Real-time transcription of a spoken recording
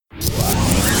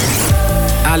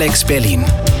Alex Berlin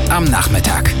am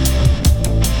Nachmittag.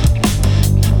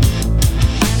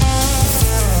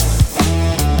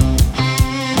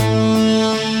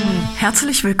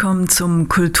 Herzlich willkommen zum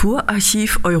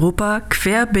Kulturarchiv Europa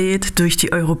querbeet durch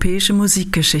die europäische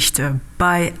Musikgeschichte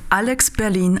bei Alex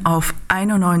Berlin auf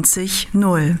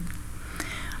 91.0.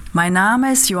 Mein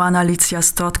Name ist Joanna Licia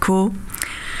Stotko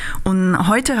und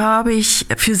heute habe ich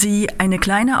für Sie eine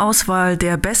kleine Auswahl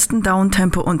der besten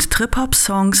Downtempo- und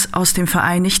Trip-Hop-Songs aus dem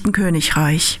Vereinigten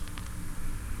Königreich.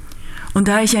 Und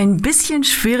da ich ein bisschen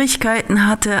Schwierigkeiten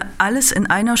hatte, alles in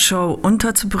einer Show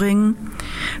unterzubringen,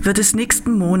 wird es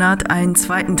nächsten Monat einen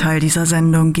zweiten Teil dieser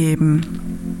Sendung geben.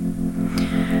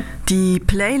 Die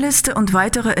Playliste und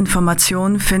weitere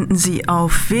Informationen finden Sie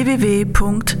auf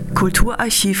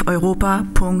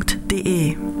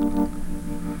www.kulturarchiveuropa.de.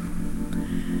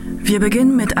 Wir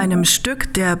beginnen mit einem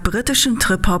Stück der britischen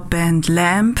Trip-Hop-Band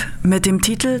Lamp mit dem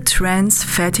Titel Trans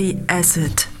Fatty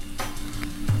Acid.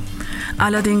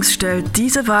 Allerdings stellt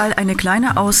diese Wahl eine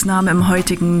kleine Ausnahme im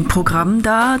heutigen Programm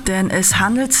dar, denn es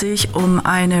handelt sich um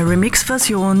eine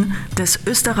Remix-Version des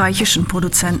österreichischen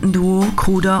Produzentenduo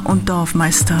Kruder und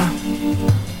Dorfmeister.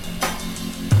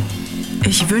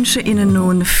 Ich wünsche Ihnen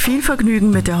nun viel Vergnügen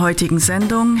mit der heutigen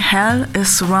Sendung Hell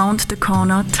is Round the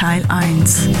Corner Teil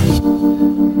 1.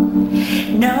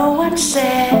 No one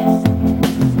said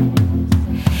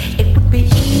it would be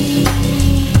easy.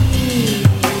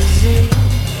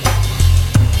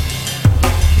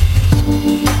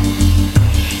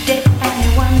 Did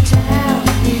anyone tell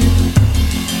you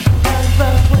the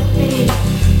road would be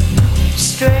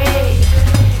straight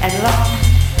and long?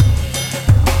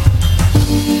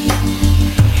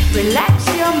 Relax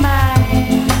your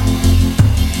mind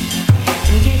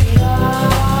and give it all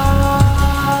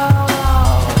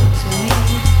to me.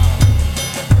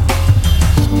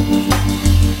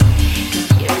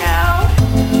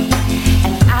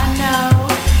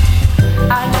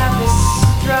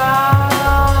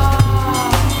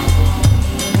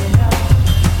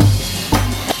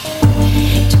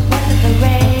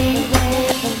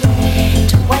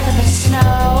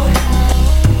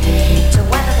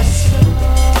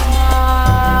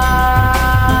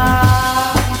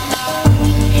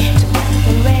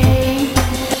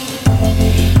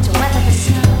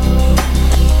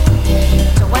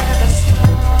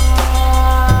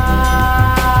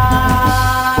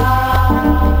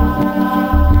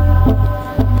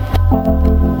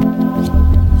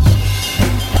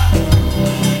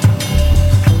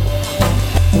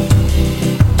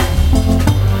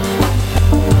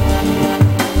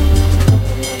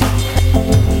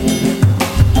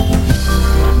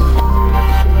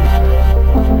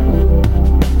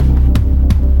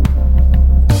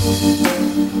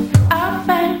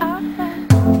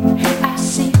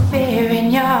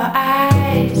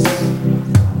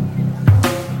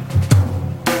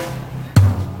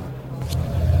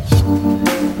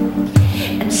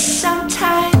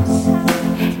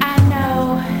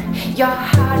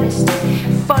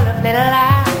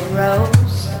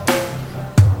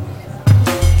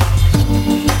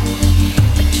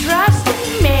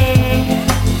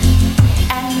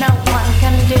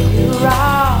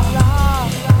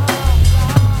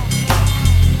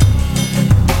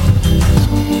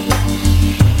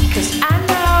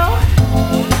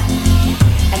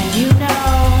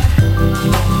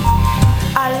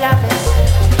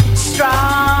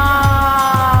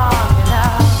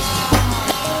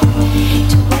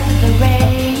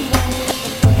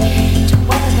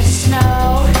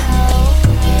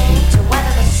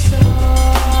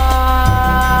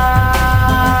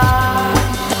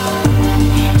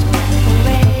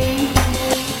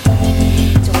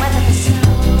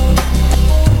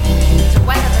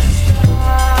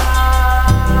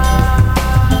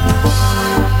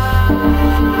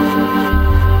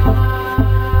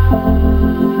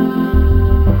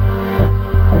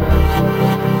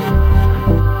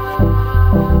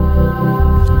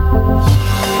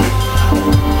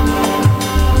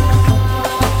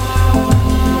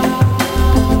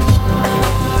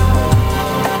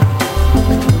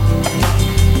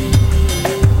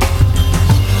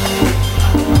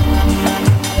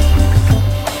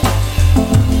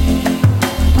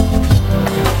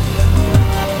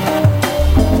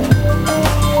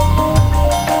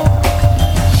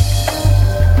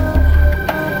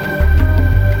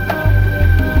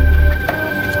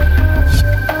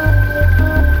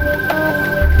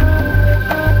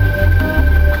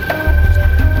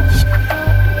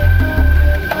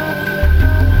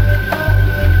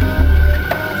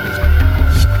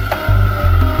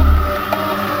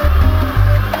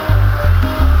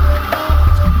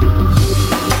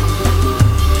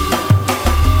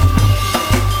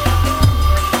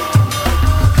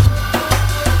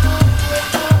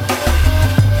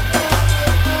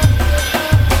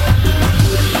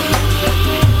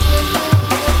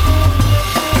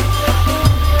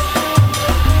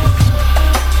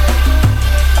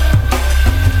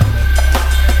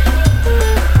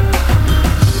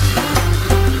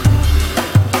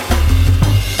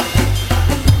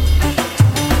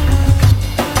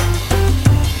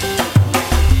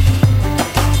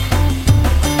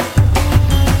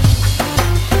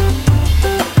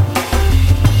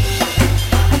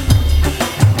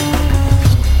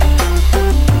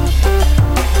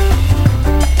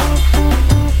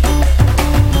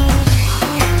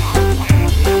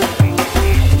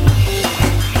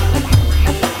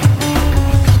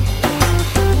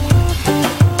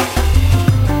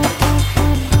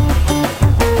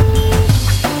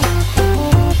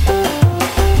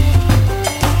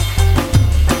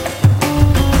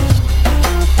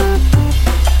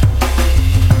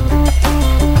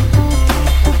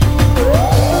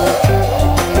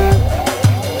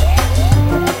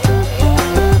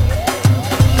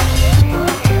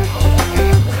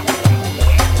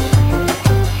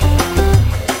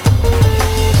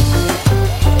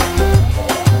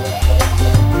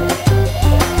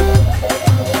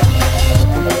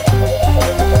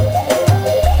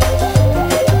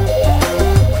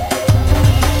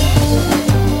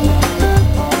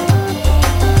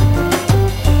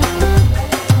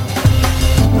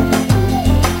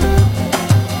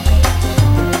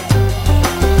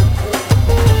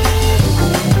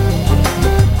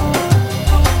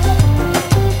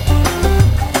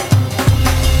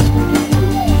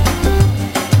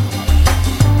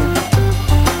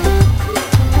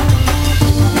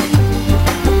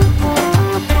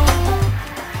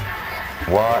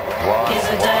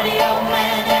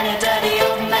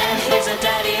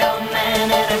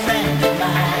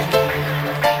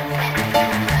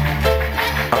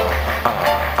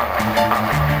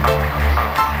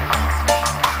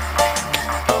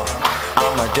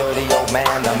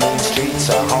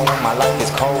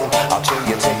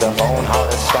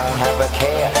 never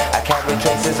care. I carry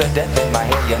traces of death in my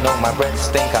hair. You know my breath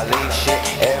stink, I leave shit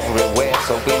everywhere.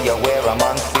 So be aware I'm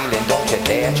unfeeling, don't you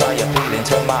dare try appealing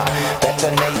to my better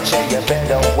nature. You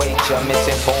better wait, you're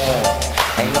misinformed.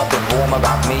 Ain't nothing warm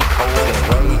about me, cold and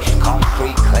gray.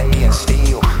 Concrete, clay and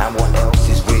steel, and what else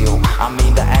is real? I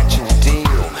mean the actual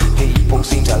deal. People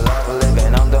seem to love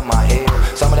living under my heel.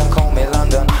 Some of them call me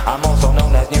London, I'm also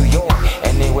known as New York.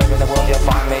 Anywhere in the world you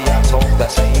find me, I talk the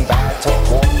same bad talk,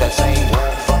 walk the same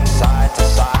walk from side to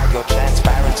side. You're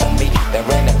transparent to me, there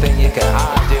ain't a thing you can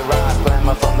hide. Derive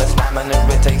glamour from the stamina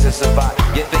it takes to survive.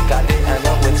 You think I didn't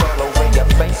know it's all over your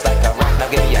face like a rat. Now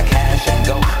give me your cash and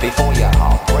go before your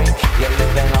heart break. You're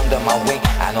living under my wing,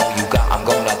 I know you got, I'm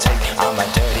gonna take. I'm a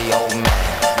dirty old man.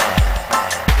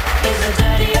 He's a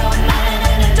dirty old man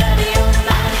and a dirty old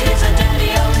man. He's a dirty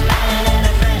old man and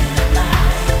a friend of mine.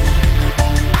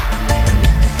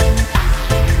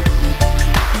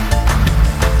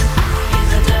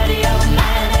 He's a dirty old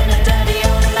man and a dirty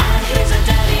old man. He's a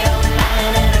dirty old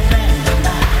man and a friend of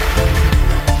mine.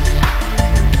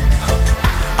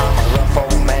 I'm a rough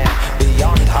old man,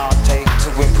 beyond hard take to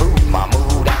improve my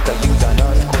mood. I could use an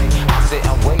earthquake. I sit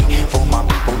and wait for my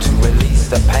people to release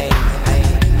the pain,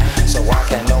 so I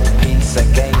can know peace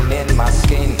again in my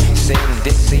skin. Sin,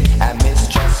 deceit, and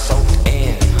mistrust soaked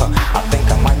in. I think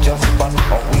I might just bust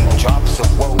a weak drops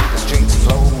of woe. The streets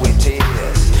flow with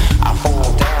tears. I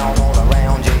fall down all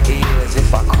around your ears.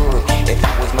 If I could, if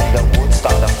I was made of wood,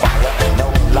 start a fire. No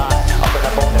lie, up in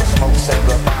the bone of smoke, say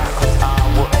goodbye. Cause I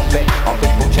wouldn't bet on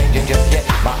people changing just yet.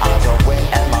 My eyes are wet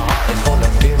and my heart is full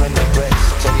of fear and regret.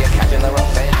 So you're catching the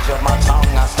revenge of my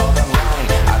tongue. I start them young.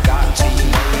 I got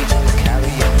teenagers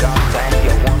carrying guns, and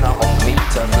you wanna hold me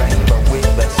to blame, but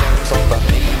we're the same. So for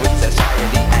me, with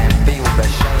society and feel the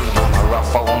shame. I'm a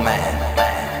rough old man.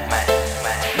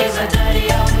 He's a dirty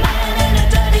old man and a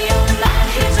dirty old man.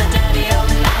 He's a dirty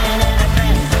old man and a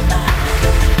friend of mine.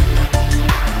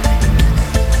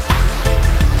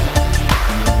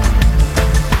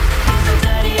 He's a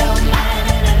dirty old man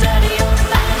and a dirty old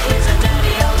man. He's a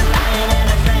dirty old man and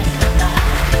a friend of mine.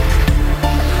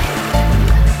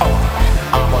 Oh,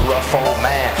 I'm a rough old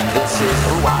man. This is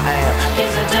who I am.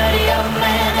 He's a dirty old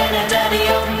man and a dirty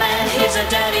old man. He's a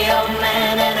dirty old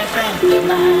man and a friend of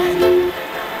mine.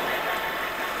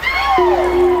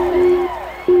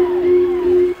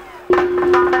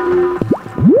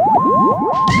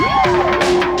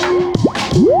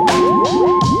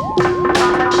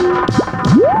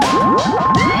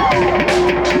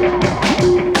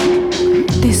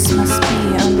 This must be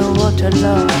underwater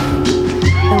love.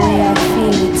 The way I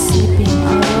feel it sleeping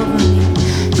all over me.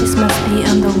 This must be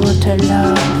underwater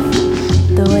love.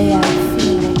 The way I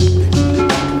feel it.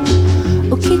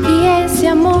 O que é esse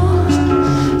amor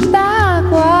da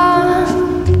água?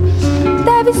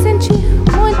 Deve sentir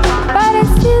muito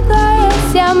parecido a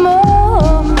esse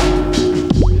amor.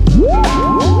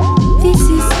 This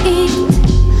is it,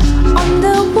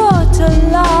 underwater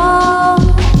love.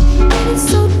 It is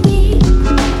so deep,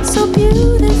 so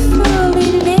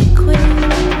beautifully liquid.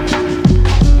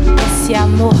 Esse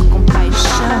amor com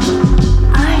paixão.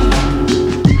 Ai.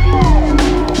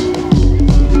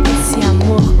 Esse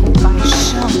amor com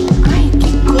paixão. Ai,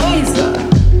 que coisa.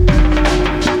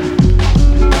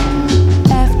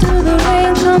 After the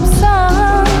rain comes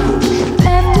sun.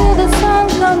 After the sun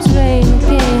comes rain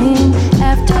again.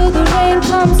 After the rain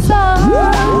comes sun.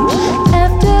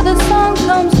 After the sun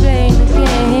comes rain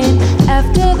again.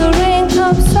 After the rain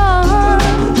comes sun.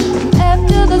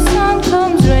 After the sun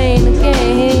comes rain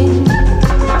again.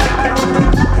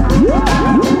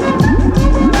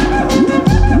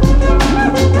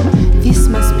 This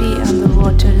must be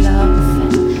underwater love.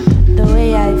 The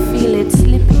way I feel it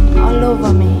slipping all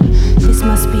over me. This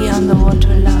must be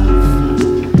underwater love.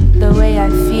 The way I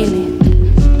feel it.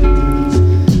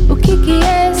 O que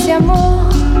é esse amor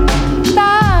da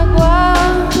água?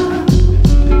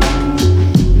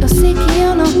 Eu sei que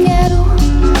eu não quero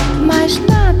mais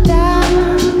nada.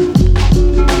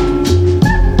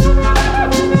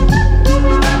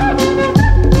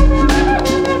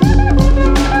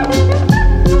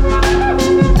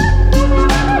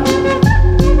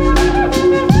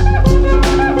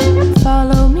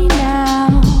 Follow me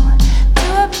now to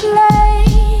a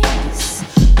place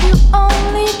you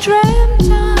only dreamt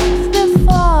of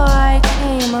before I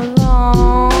came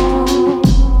along.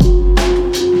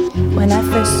 When I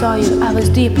first saw you, I was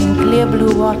deep in clear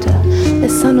blue water. The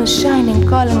sun was shining,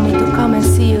 calling me to come and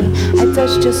see you. I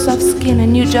touched your soft skin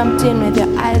and you jumped in with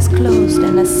your eyes closed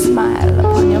and a smile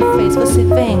upon your face. Você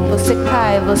vem, você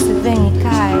cai, você vem e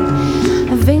cai.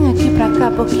 Vem aqui pra cá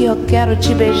porque eu quero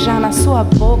te beijar na sua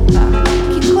boca.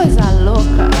 Que coisa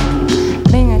louca.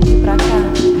 Vem aqui pra cá,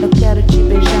 eu quero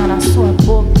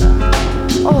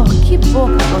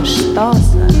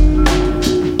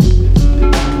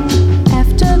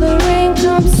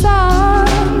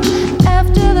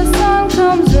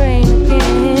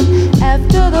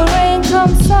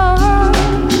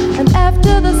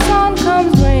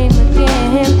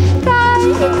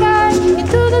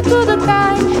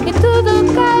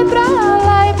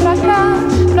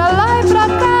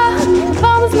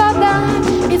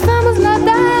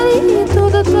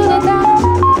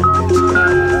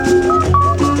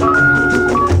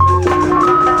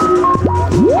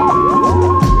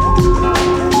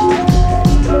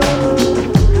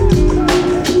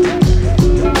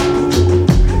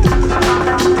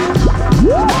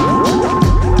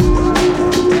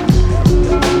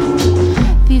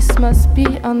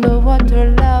be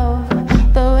underwater love.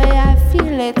 The way I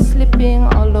feel it slipping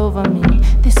all over me.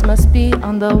 This must be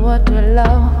underwater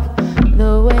love.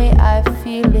 The way I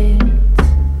feel it.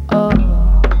 Oh.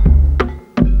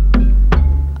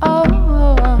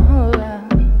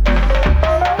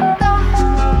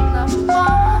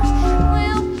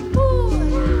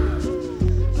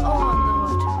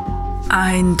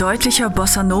 Ein deutlicher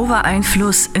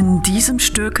Bossa-Nova-Einfluss in diesem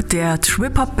Stück der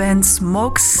Trip-Hop-Band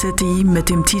Smoke City mit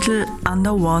dem Titel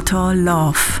Underwater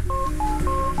Love.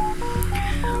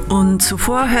 Und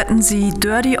zuvor hörten sie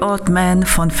Dirty Old Man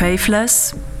von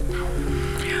Faithless.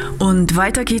 Und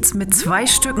weiter geht's mit 2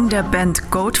 Stücken der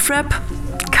Band Goldfrapp.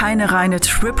 Keine reine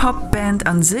Trip-Hop-Band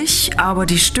an sich, aber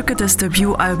die Stücke des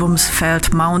Debütalbums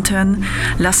Felt Mountain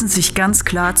lassen sich ganz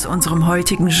klar zu unserem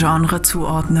heutigen Genre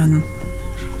zuordnen.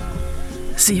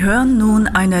 Sie hören nun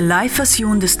eine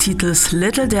Live-Version des Titels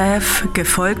Little Death,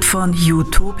 gefolgt von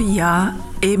Utopia,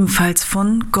 ebenfalls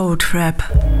von Goldfrapp.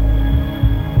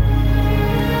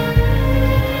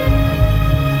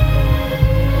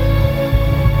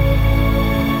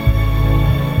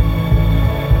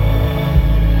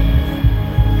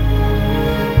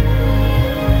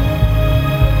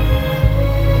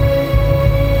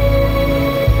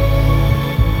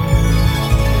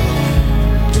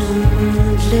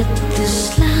 Let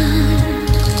this land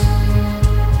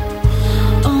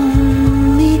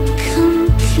own me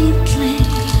completely.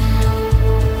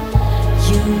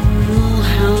 You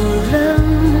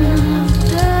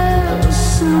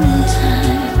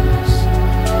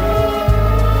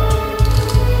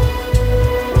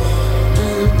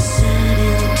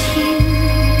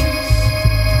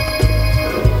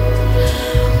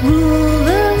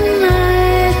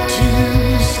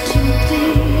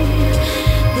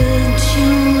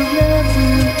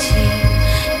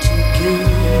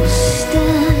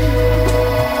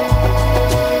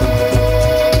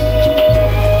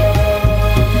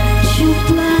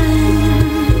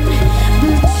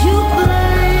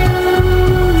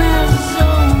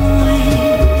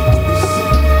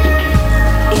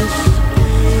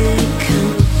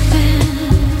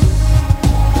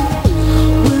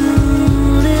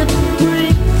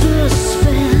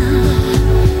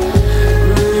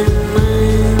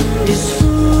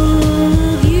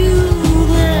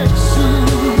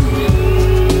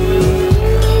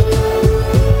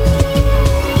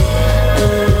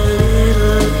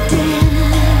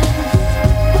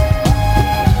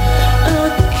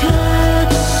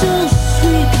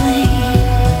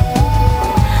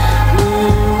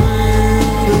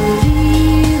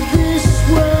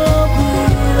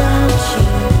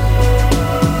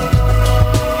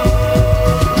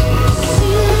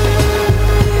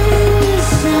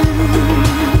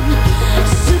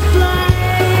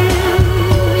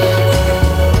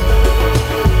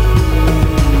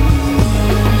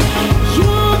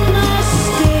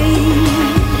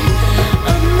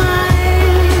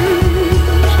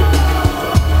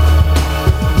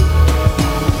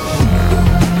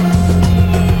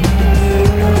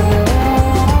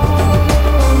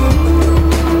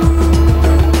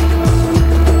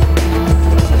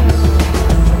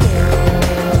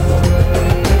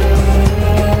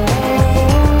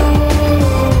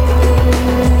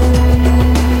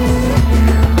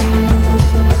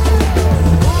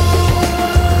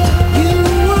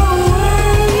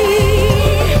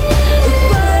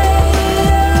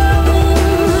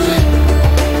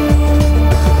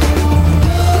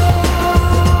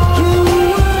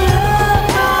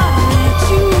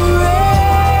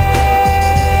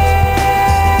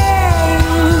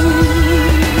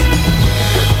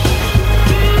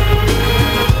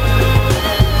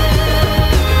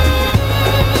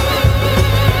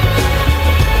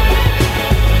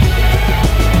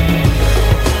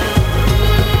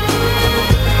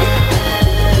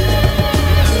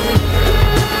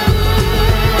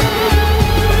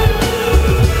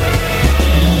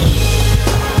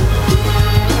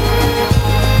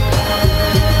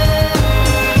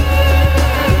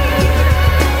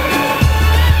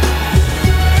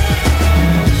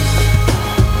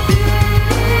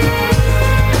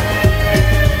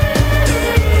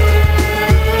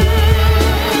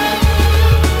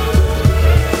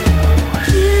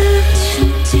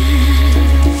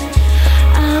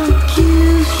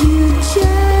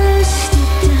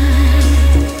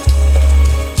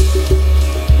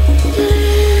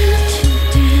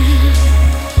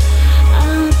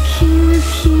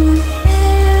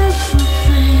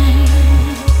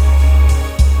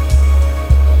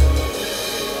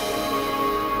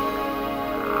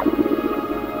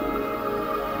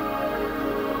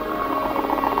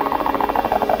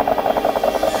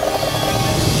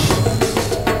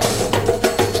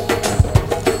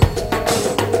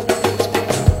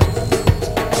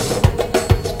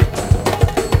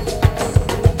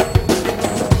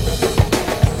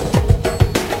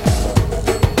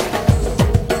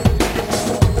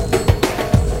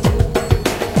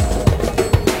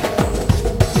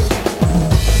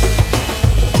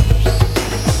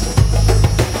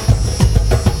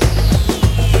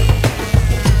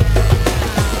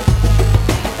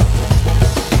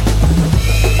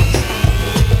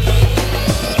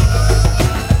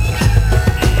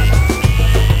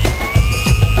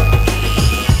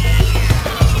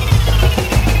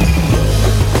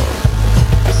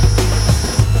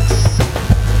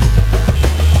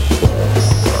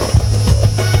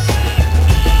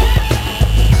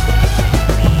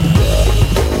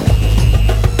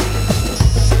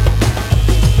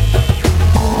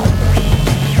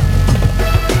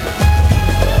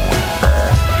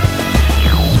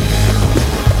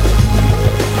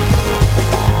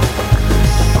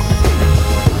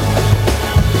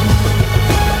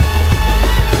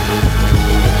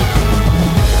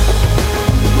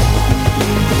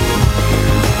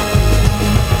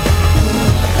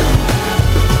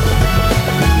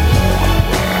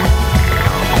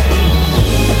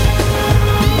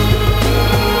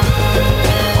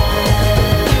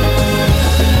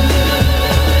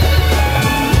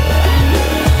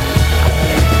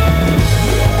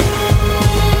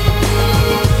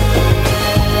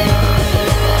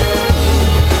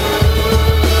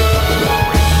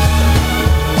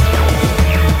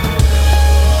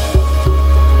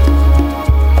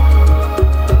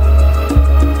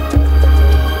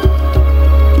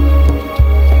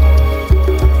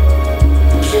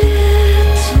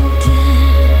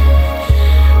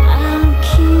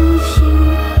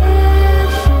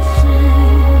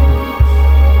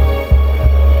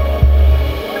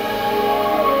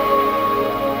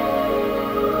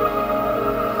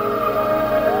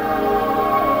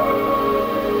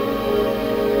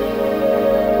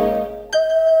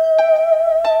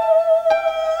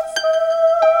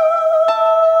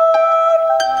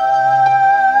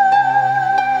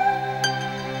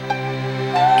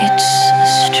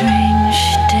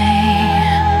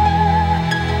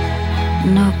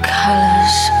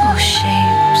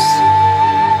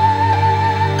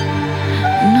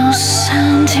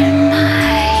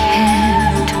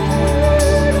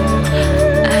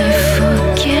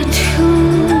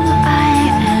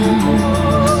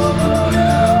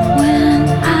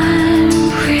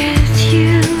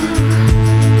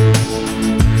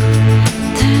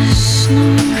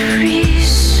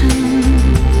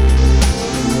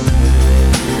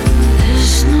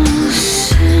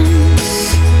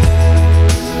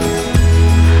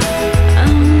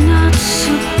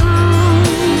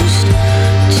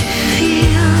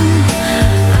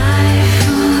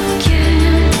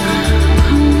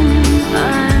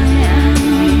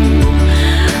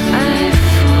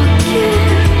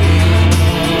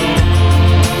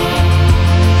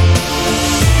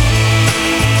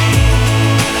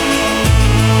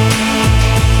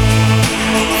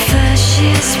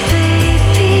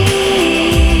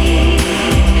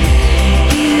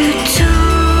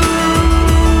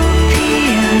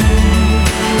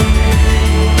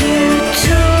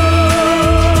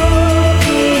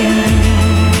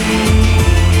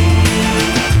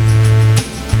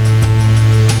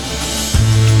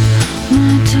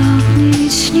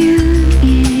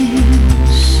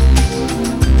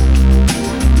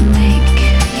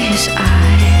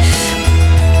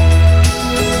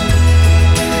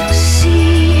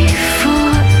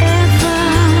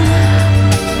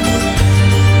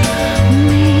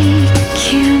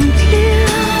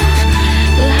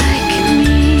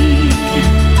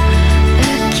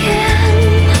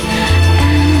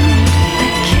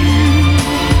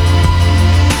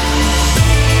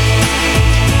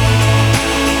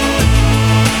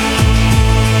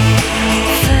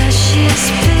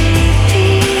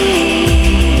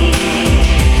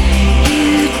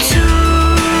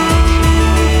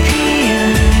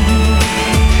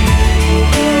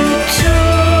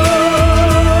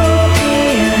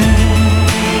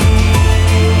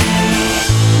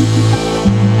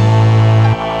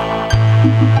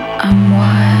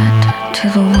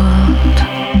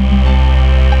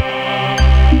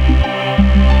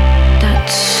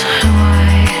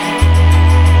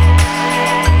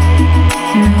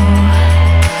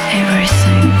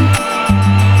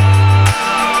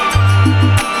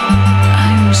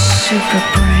super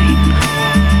brain.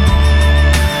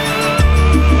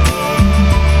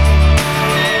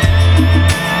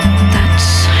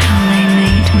 That's how they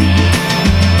made me.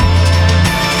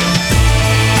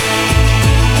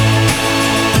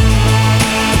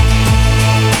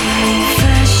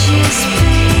 Fascist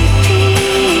baby,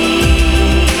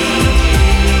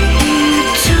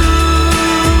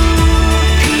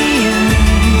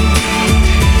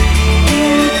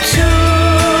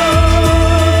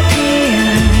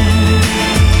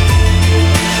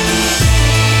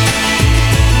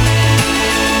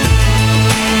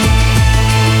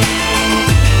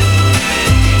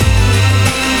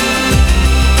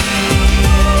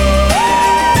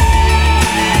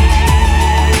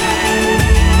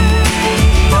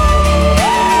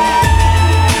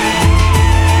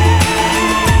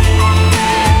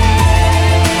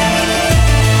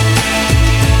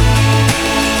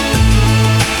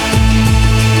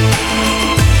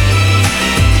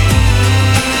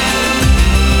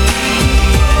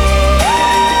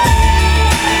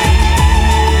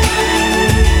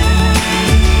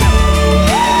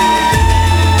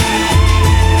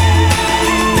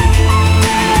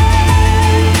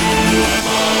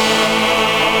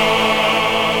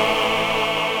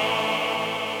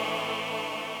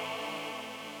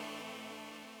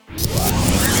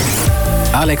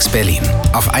 Alex Berlin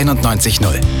auf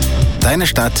 91.0. Deine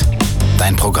Stadt,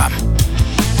 dein Programm.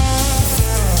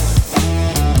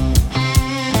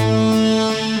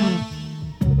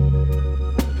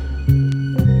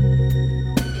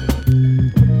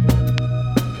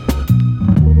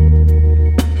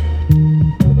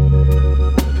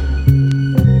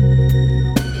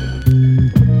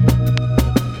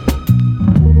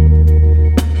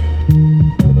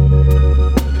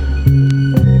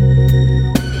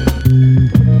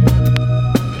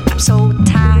 so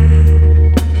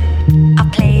tired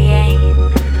of playing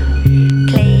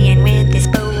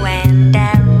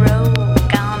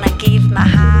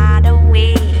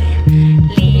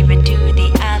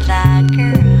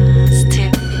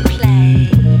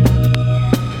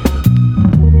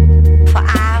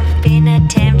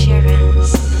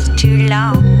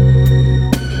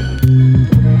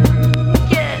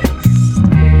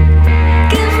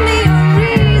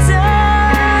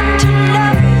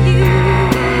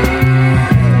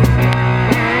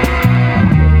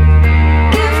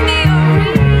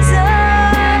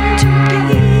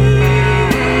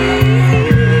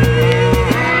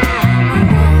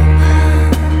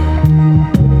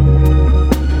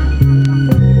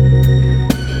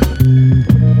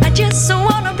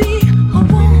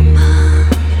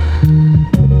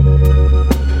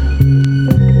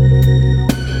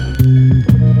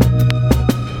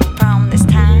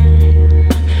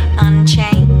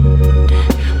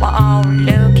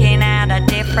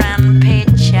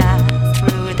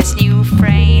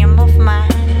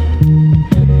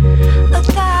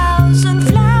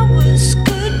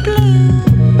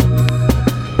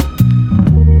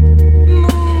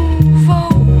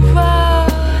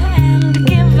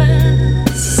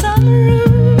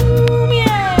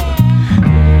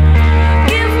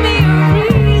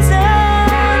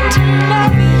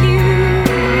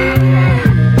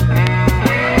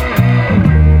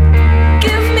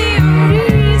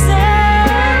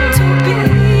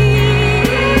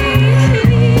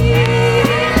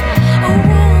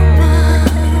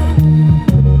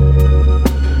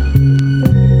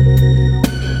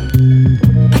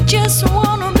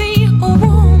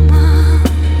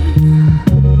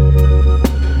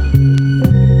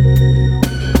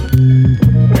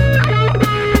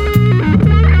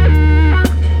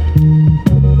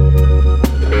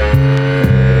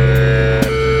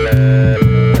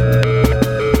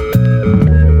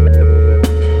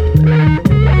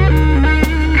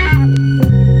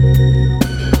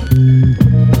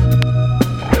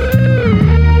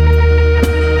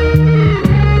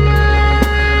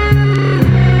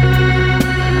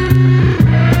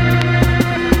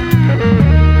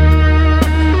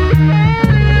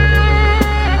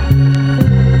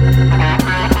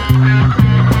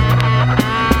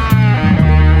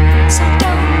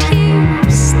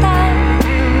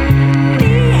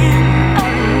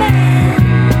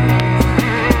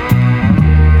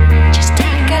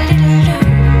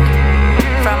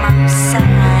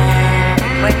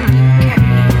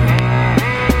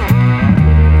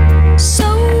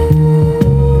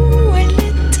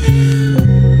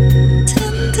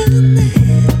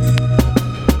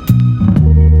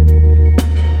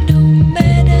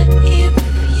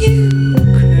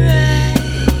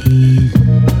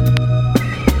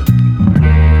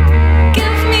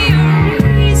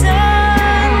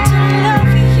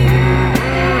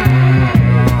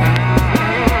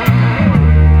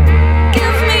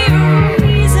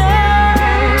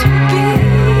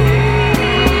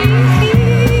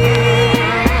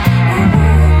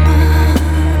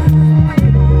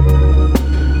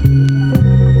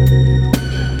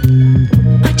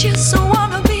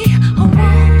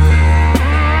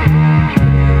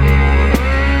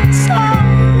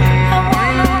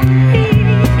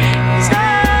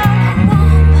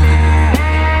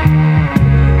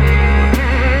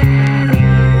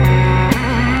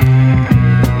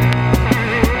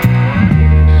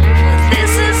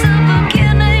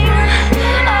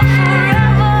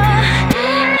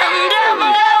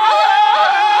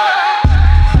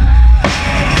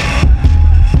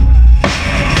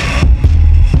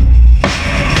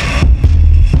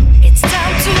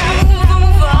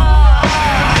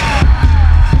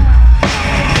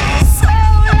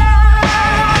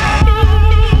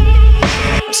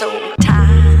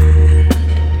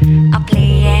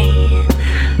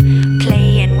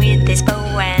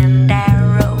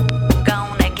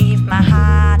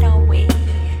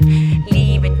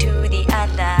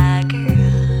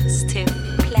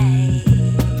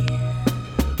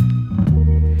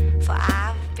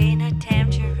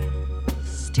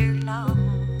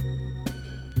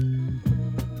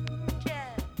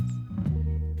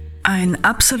Ein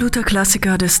absoluter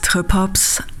Klassiker des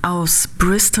Trip-Hops aus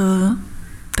Bristol,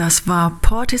 das war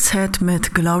Portishead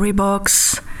mit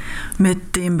Glorybox,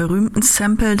 mit dem berühmten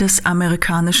Sample des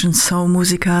amerikanischen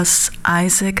Soul-Musikers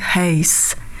Isaac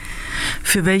Hayes,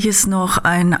 für welches noch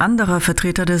ein anderer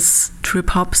Vertreter des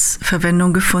Trip-Hops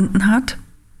Verwendung gefunden hat.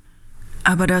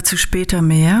 Aber dazu später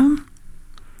mehr.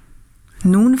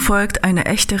 Nun folgt eine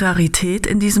echte Rarität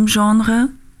in diesem Genre: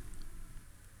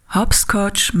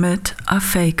 Hopscotch mit A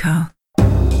Faker.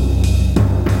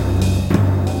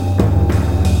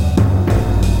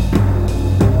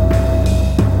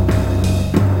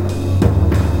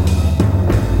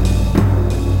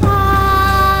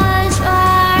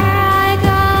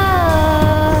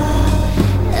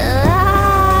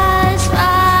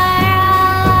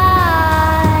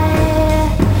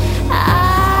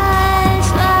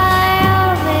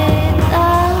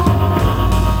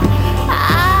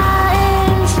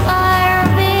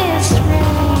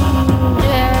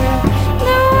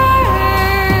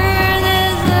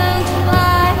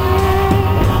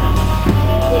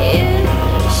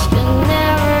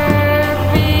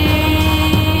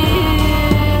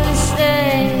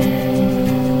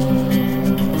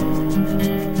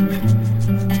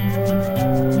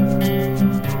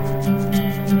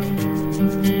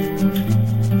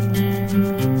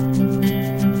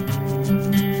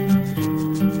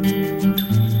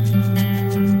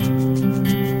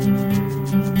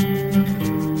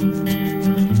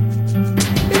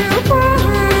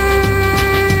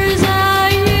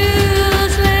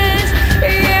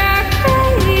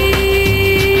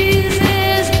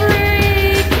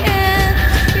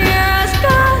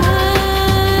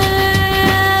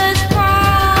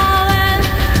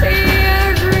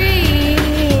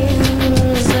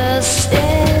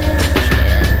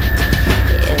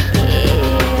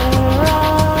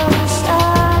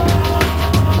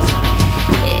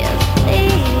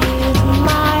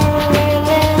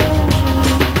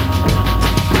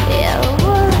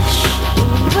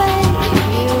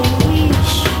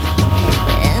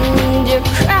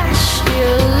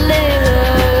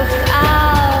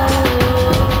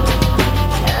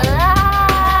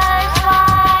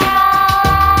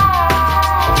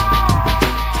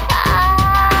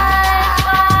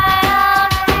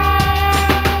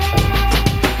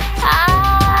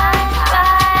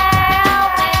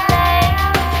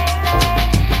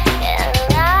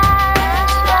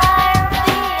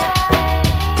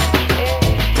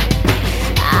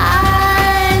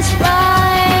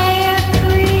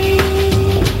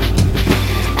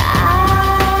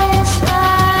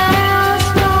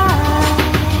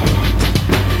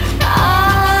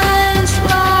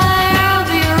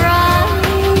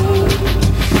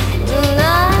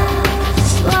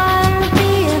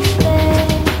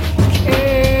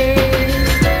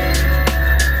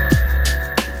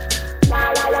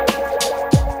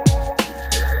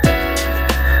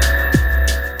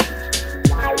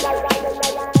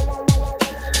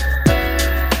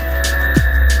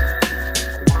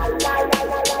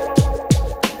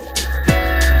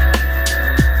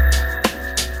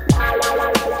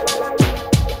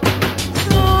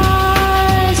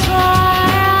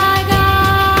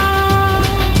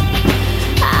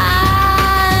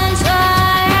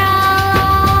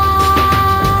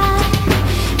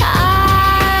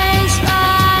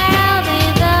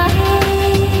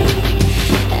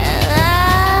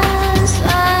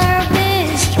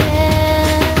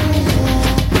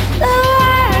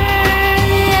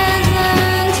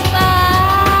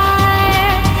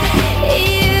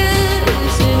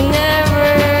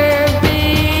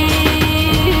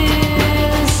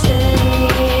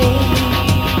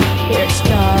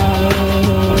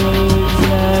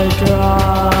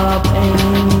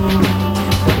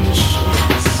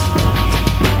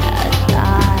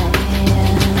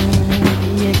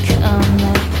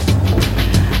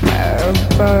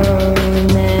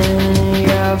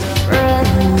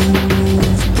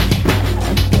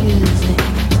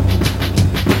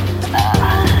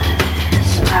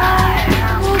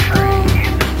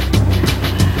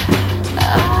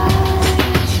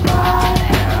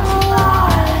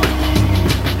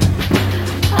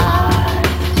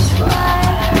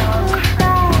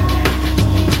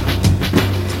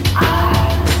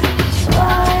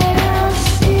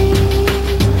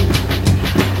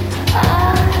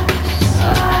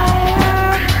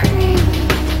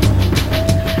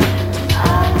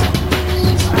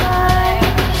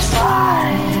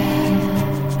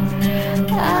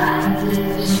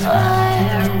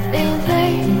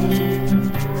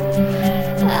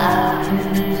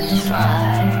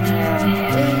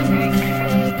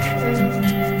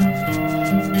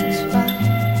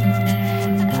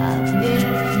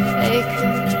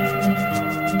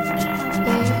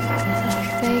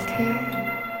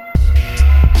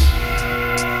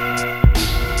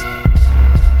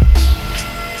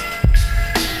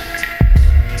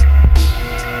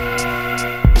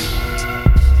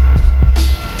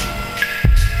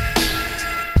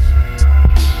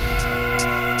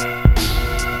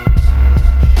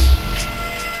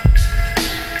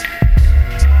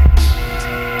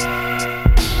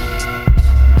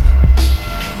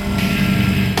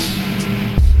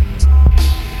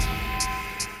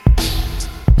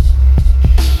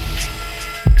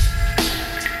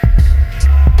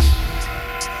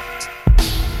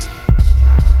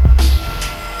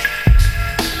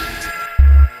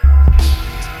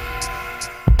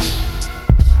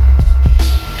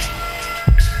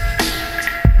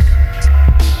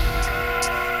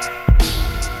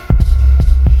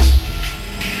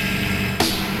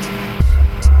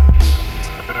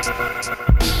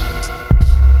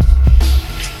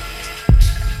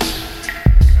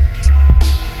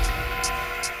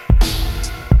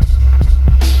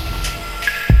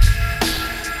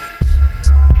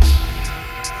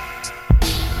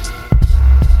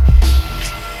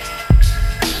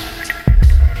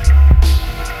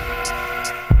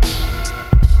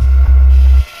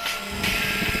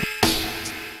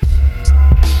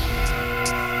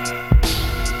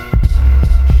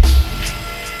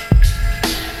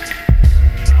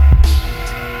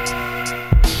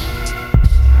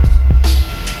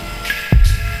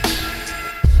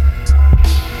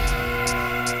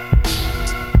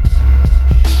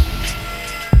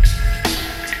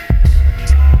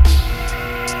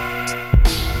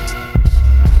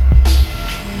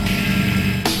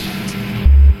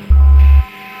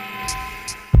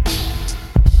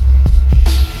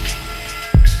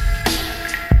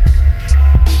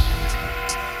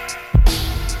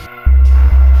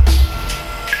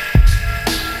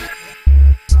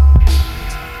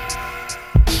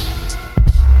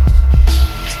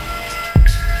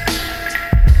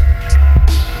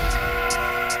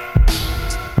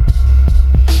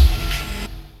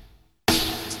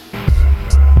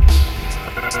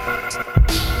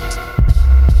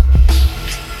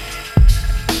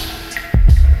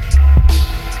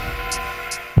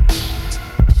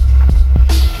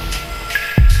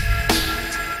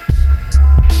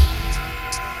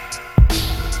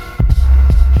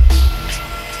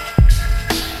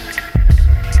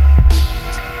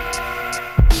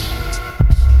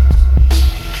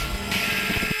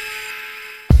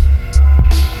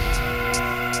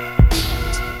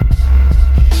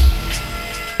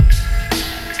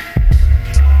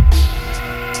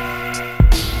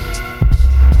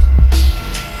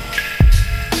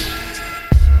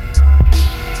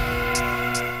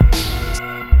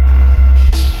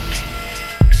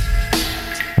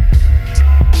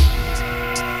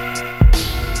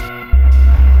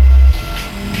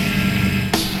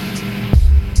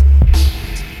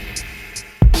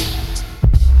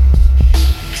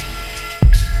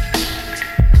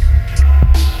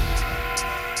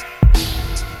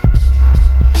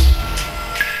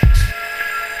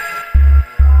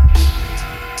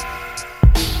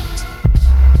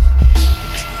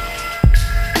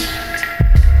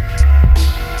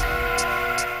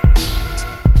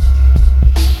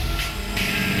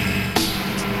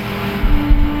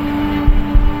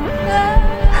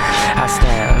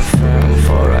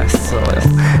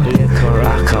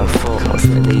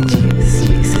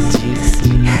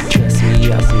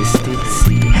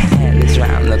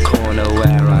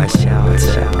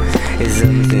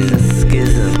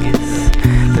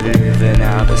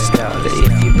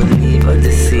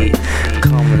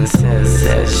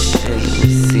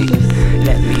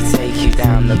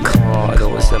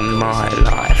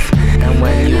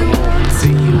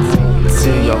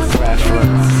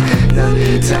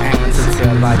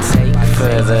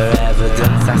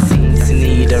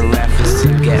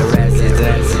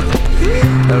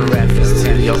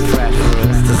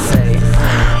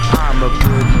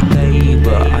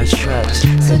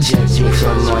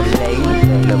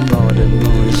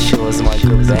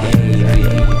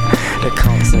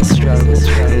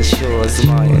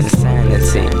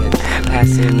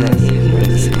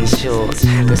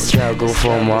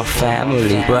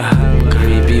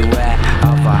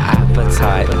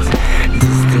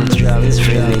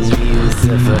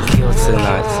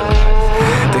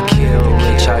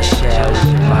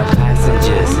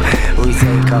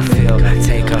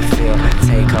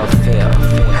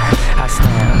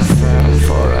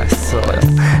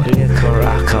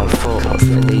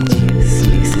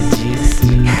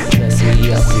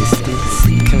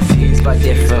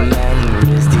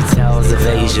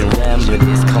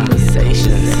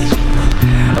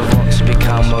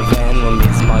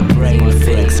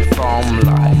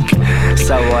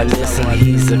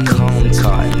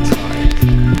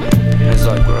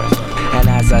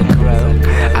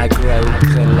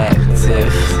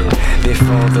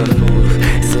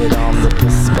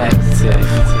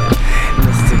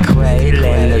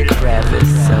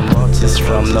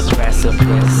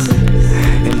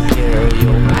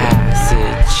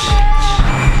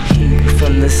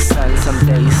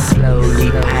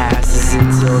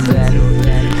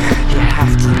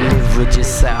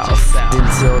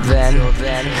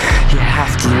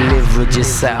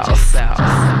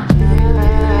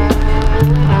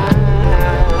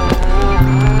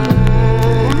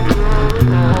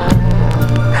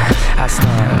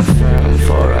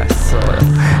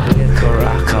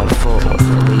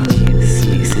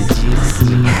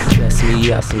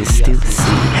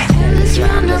 Hands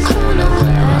round the corner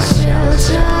where I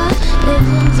shelter,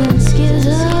 living in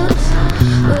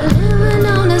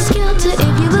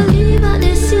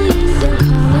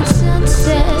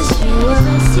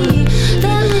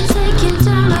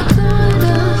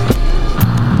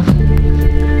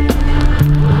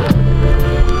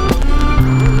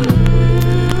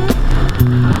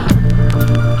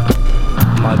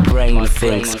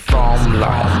thinks bomb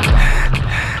like.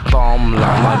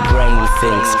 My brain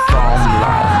thinks bomb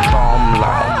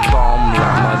like.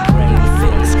 My brain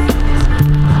thinks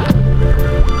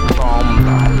bomb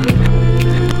like.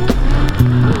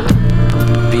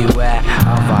 Beware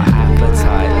of our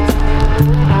appetite.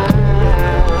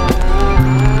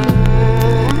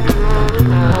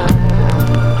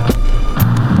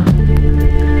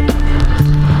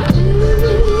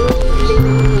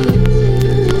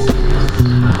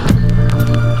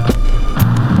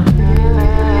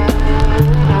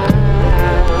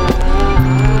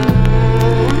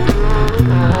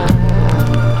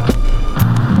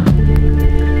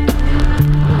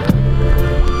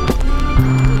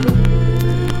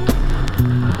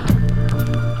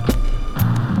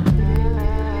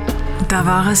 Da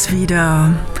war es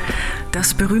wieder.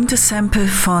 Das berühmte Sample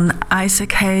von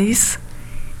Isaac Hayes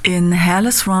in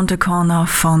Hairless Round the Corner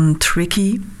von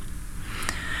Tricky.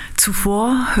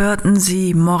 Zuvor hörten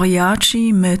Sie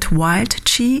Moriarty mit Wild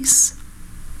Cheese.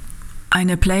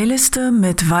 Eine Playliste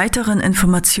mit weiteren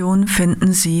Informationen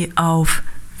finden Sie auf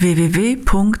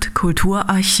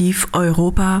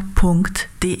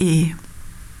www.kulturarchiveuropa.de.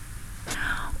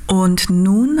 Und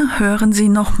nun hören Sie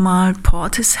nochmal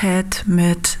Portishead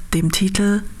mit dem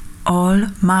Titel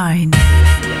All Mine.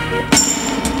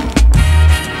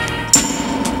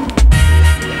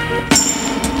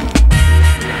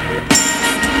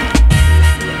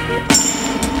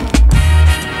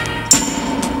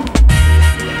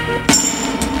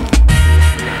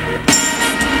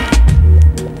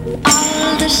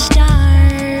 All the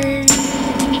stars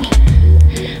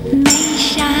may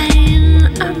shine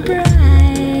a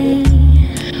bright.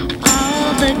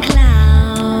 All the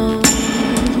clouds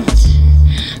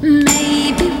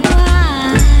may be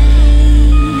white,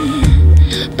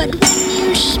 but when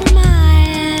you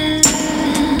smile,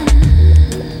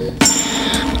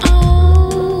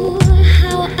 oh,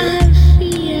 how I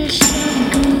feel so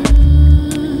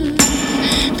good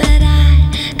that I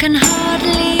can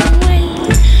hardly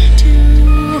wait to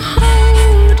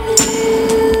hold you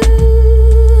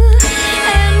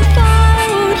and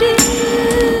fold you.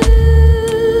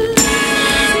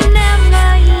 Never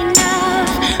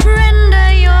enough, render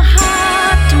your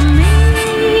heart to me.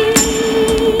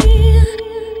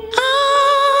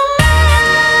 Oh,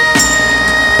 man,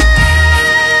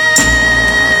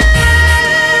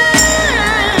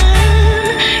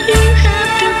 you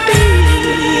have to be.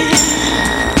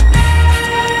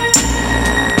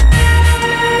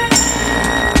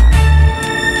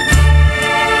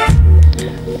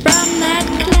 From that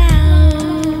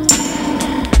cloud,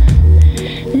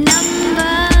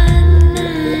 number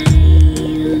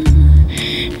 9,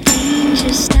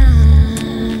 danger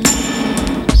starts,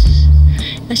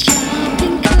 a sharp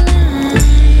incline,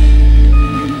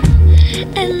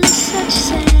 and such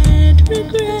sad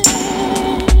regret.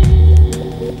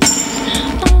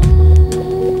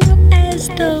 Oh, as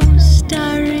those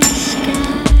starry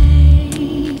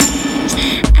skies,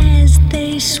 as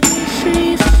they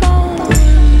swiftly fall,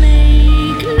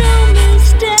 make no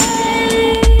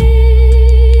mistake,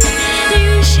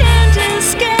 you shan't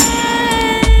escape.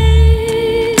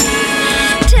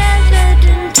 Tethered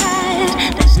and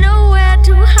tied, there's nowhere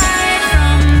to hide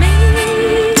from me.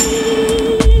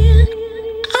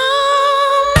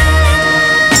 Oh,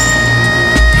 man.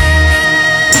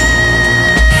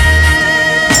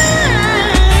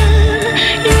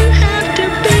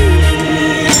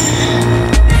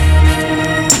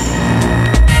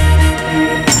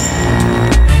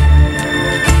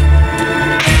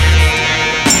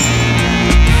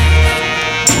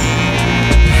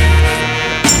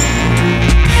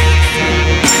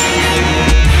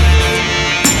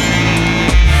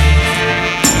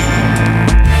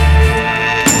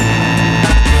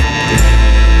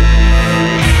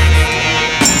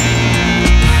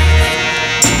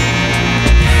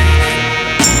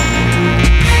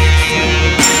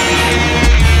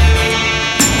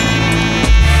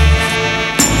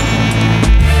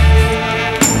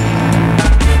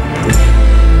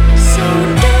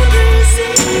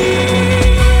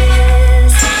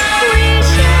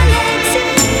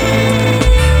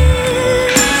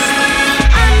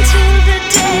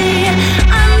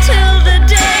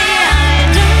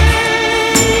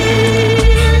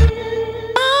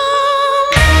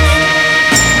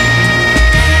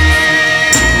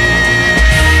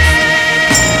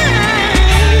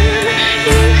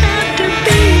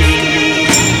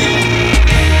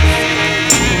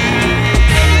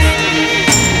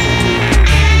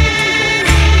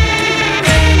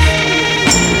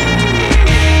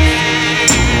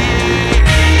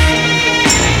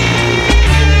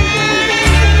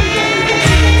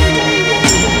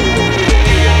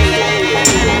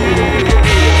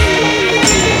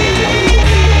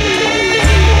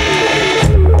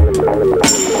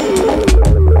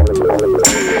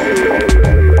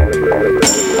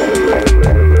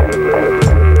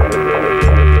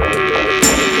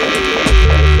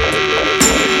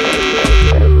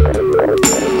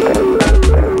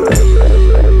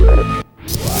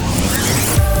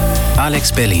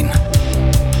 Alex Berlin.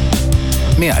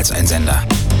 Mehr als ein Sender.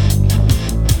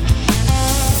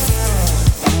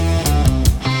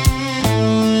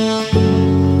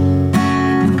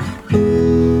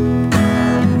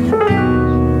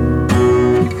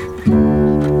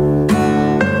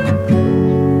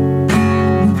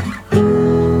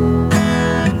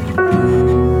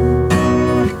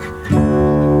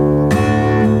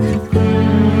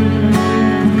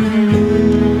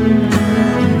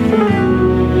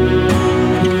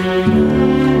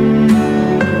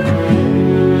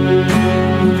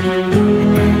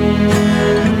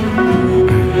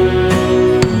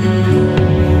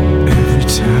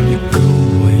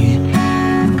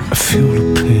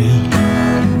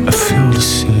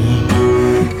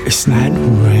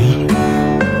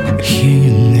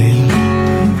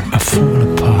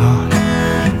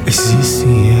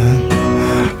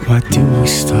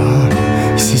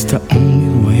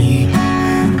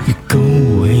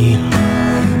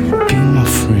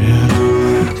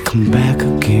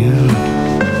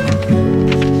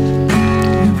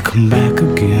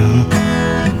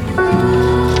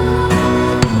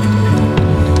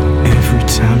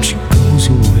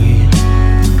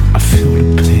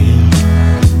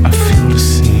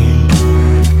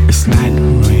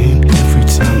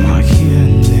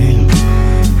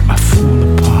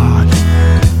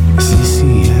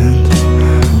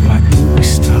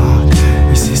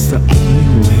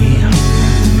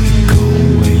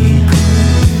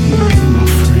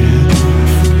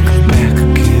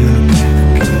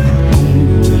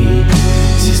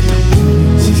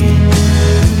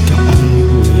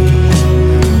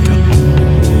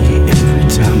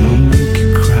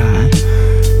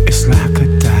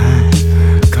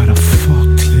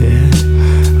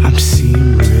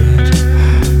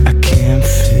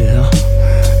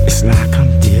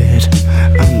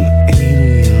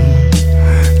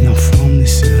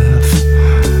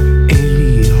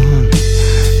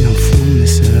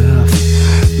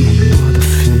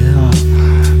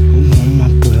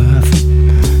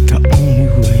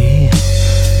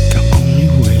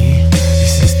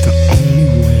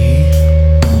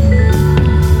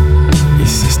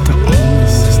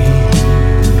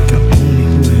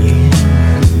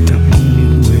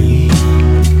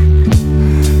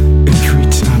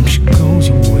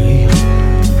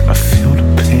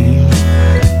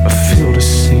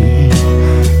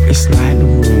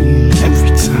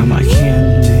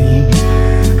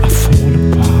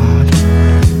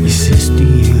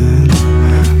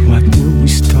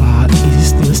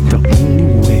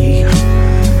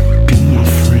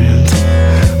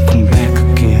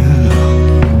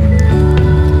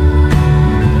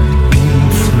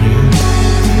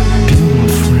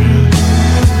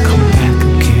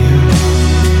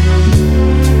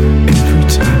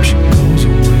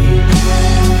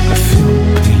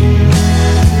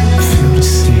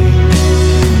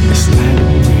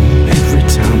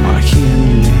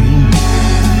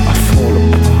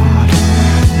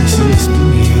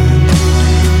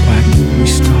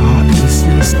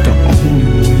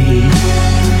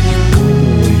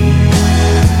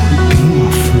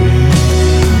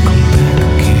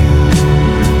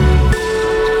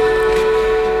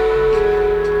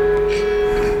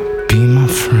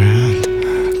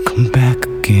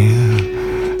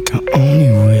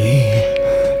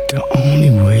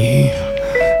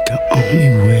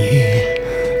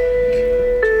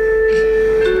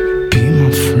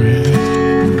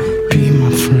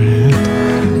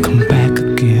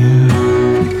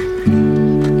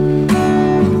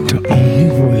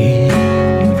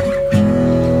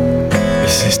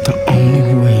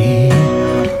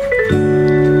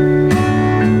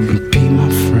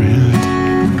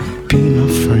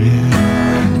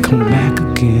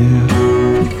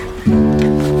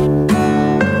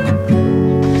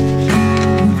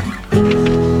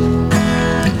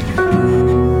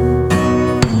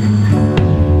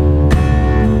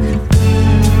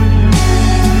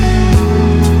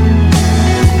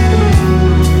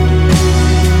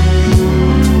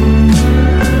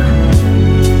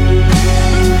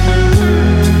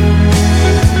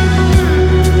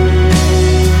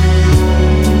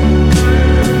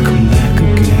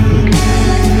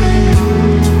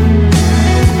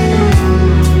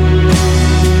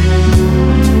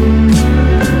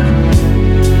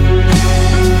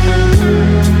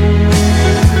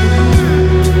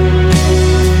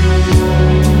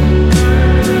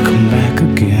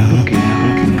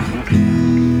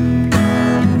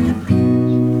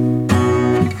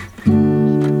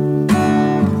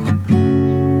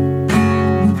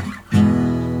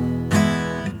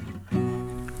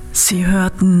 Sie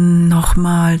hörten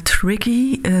nochmal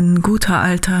Tricky in guter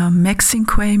alter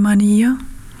Maxinquay-Manier.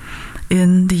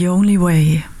 in the Only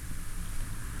Way.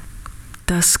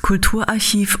 Das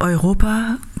Kulturarchiv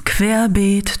Europa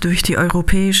querbeet durch die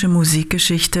europäische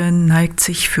Musikgeschichte neigt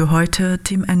sich für heute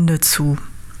dem Ende zu.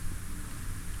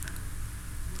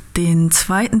 Den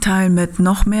zweiten Teil mit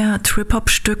noch mehr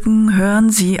Trip-Hop-Stücken hören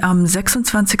Sie am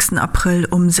 26. April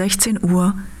um 16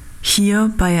 Uhr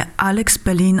hier bei Alex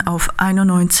Berlin auf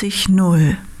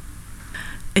 91.0.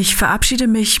 Ich verabschiede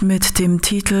mich mit dem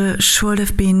Titel Should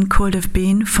Have Been, Could Have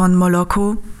Been von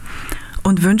Moloko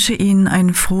und wünsche Ihnen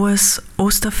ein frohes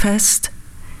Osterfest.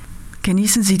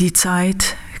 Genießen Sie die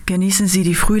Zeit, genießen Sie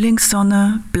die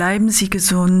Frühlingssonne, bleiben Sie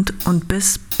gesund und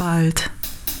bis bald.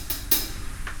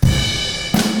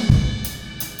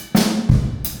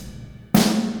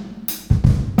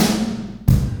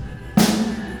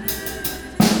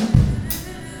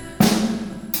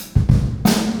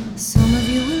 Some of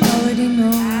you will already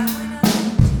know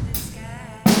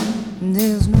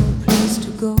there's no place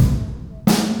to go.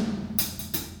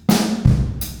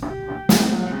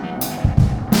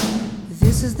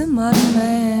 This is the modern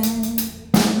man,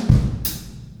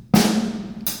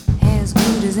 as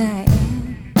good as I am.